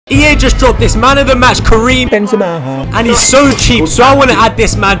EA just dropped this man of the match, Karim Benzema, and he's so cheap, so I want to add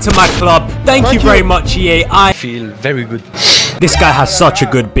this man to my club. Thank you very much, EA. I feel very good. This guy has such a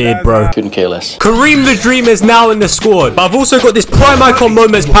good beard, bro. Couldn't care less. Karim The Dream is now in the squad, but I've also got this Prime Icon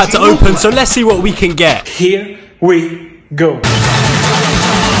Moments pack to open, so let's see what we can get. Here we go.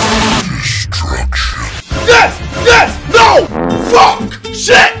 Yes! No! Fuck!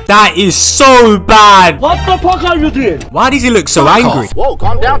 Shit! That is so bad. What the fuck are you doing? Why does he look so angry? Whoa,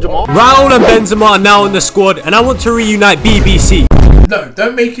 calm down, Jamal. Raul and Benzema are now in the squad, and I want to reunite BBC. No,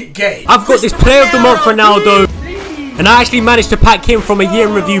 don't make it gay. I've got this Player of the Month Ronaldo, and I actually managed to pack him from a year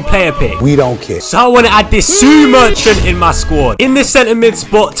in review player pick. We don't care. So I want to add this Sue Merchant in my squad. In this centre mid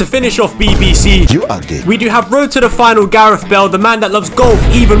spot to finish off BBC, You ugly. we do have road to the final Gareth Bale, the man that loves golf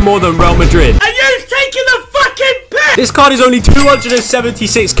even more than Real Madrid. Are you taking the fucking piss? This card is only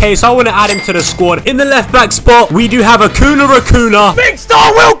 276k, so I want to add him to the squad. In the left back spot, we do have Acuna. Big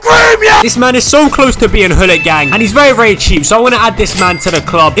Star will groom you! This man is so close to being Hullet Gang, and he's very, very cheap, so I want to add this man to the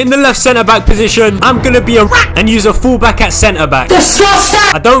club. In the left centre back position, I'm going to be a rat and use a fullback at centre back. Disgusting!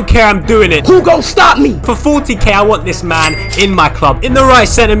 I don't care, I'm doing it. Who gon' stop me? For 40k, I want this man in my club. In the right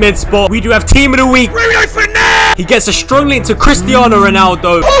centre mid spot, we do have Team of the Week. He gets a strong link to Cristiano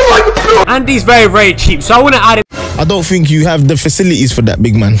Ronaldo. Oh my God! And he's very, very cheap, so I want to add him. I don't think you have the facilities for that,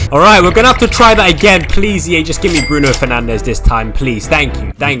 big man. Alright, we're going to have to try that again. Please, EA, just give me Bruno Fernandes this time, please. Thank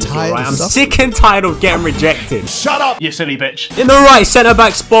you. Thank you. Alright, I'm sick and tired of getting rejected. Shut up, you silly bitch. In the right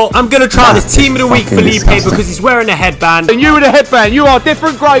centre-back spot, I'm going to try this Team of the Week Felipe because he's wearing a headband. And you with a headband, you are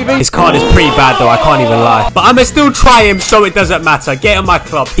different gravy. His card is pretty bad though, I can't even lie. But I'm going to still try him, so it doesn't matter. Get in my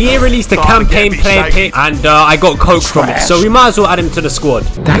club. EA released a campaign player pick, and I got coke from it, so we might as well add him to the squad.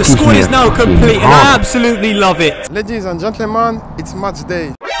 The squad is now complete, and I absolutely love it. Ladies and gentlemen, it's match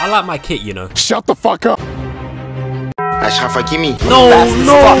day. I like my kit, you know. Shut the fuck up. No,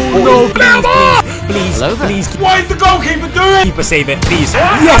 please. What is the goalkeeper doing? Keeper save it, please.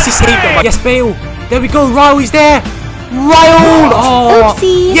 Yes, he saved it. Yes, Bale. There we go. Raul, he's there. Raul. Oh,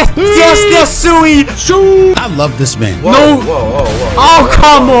 yes, Sui. I love this man. No. Oh,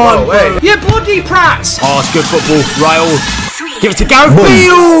 come on. You bloody prats. Oh, it's good football. Raul. Give it to Gareth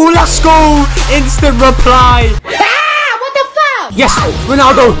Bale. Let's go. Instant reply. What the fuck? Yes,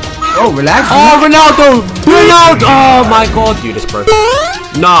 Ronaldo. Oh, relax. Oh, Ronaldo. Oh, my God. Do this, bro.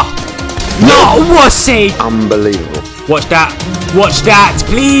 Nah. No, what a save. Unbelievable. Watch that,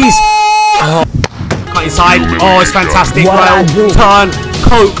 please. Oh, cut inside. Oh, it's fantastic. Raul, turn,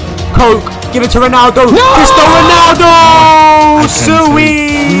 Coke, give it to Ronaldo. Cristiano Ronaldo,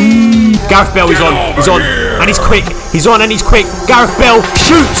 Sui. Gareth Bale, he's on, and he's quick. He's on and he's quick. Gareth Bale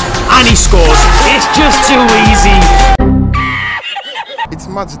shoots and he scores. It's just too easy. It's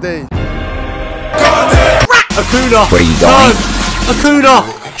match day. Acuna, Where you going? Acuna.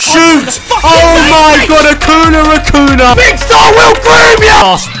 Shoot! Oh my God, Acuna! Big Star will groom you!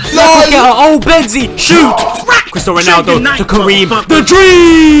 Oh, Benzi, shoot! Cristiano Ronaldo to Karim The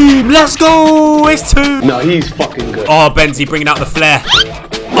Dream! Let's go! It's 2. No, he's fucking good. Oh, Benzi bringing out the flair.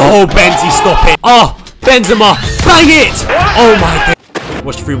 Oh, Benzi, stop it. Oh, Benzema, bang it! Oh my God.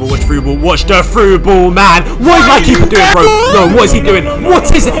 Watch the through ball, man. What is my keeper doing, bro? No, what is he doing?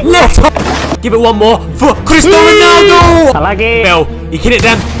 What is it? Left. Give it one more for Cristiano Ronaldo. I like it. Bale, he can hit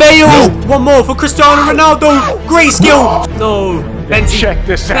them. Bale. One more for Cristiano Ronaldo. Great skill. No. Benzi. Check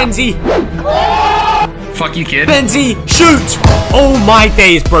this out. Benzi. Fuck you, kid. Benzi, shoot. Oh my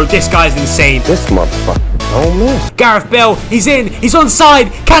days, bro. This guy's insane. This motherfucker don't miss. Gareth Bale, he's in. He's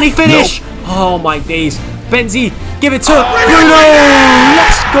onside. Can he finish? Nope. Oh my days. Benzi, give it to Bruno.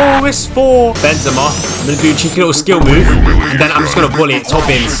 Let's go. It's 4. Benzema. I'm going to do a cheeky little skill move. And then I'm just going to volley it. Top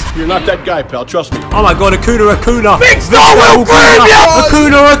bins. You're not that guy, pal. Trust me. Oh my God. Acuna. Big Star will groom you!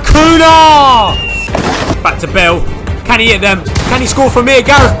 Acuna. Back to Bale. Can he hit them? Can he score from here?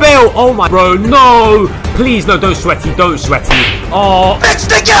 Gareth Bale. Oh my. Bro, no. Please, no. Don't sweaty. Oh. It's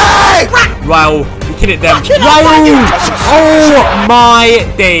the game! Raul. You can hit them. Raul. Oh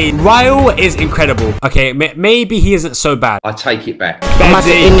my day. Raul is incredible. Okay, maybe he isn't so bad. I take it back.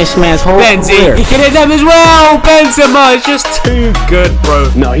 Benzi. In this man's whole career. He can hit them as well. Benzema is just too good,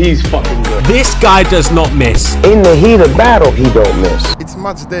 bro. No, he's fucking good. This guy does not miss. In the heat of battle, he don't miss. It's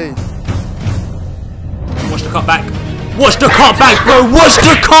match day. Watch the cut back. Watch the cut back, bro. Watch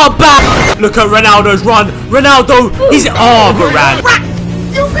the cut back. Look at Ronaldo's run. Ronaldo, he's... Oh, Varane.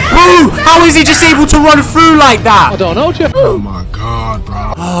 Bro, how is he just able to run through like that? I don't know, Jeff. Oh my God,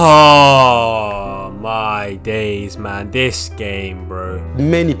 bro. Oh, my days, man. This game, bro.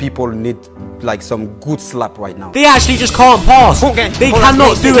 Many people need like some good slap right now. They actually just can't pass. They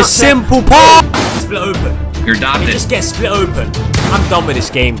cannot do a simple pass. Split open. You're adopted. Just get split open. I'm done with this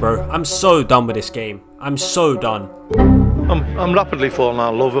game, bro. I'm so done with this game. I'm so done. I'm rapidly falling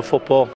out of love with football.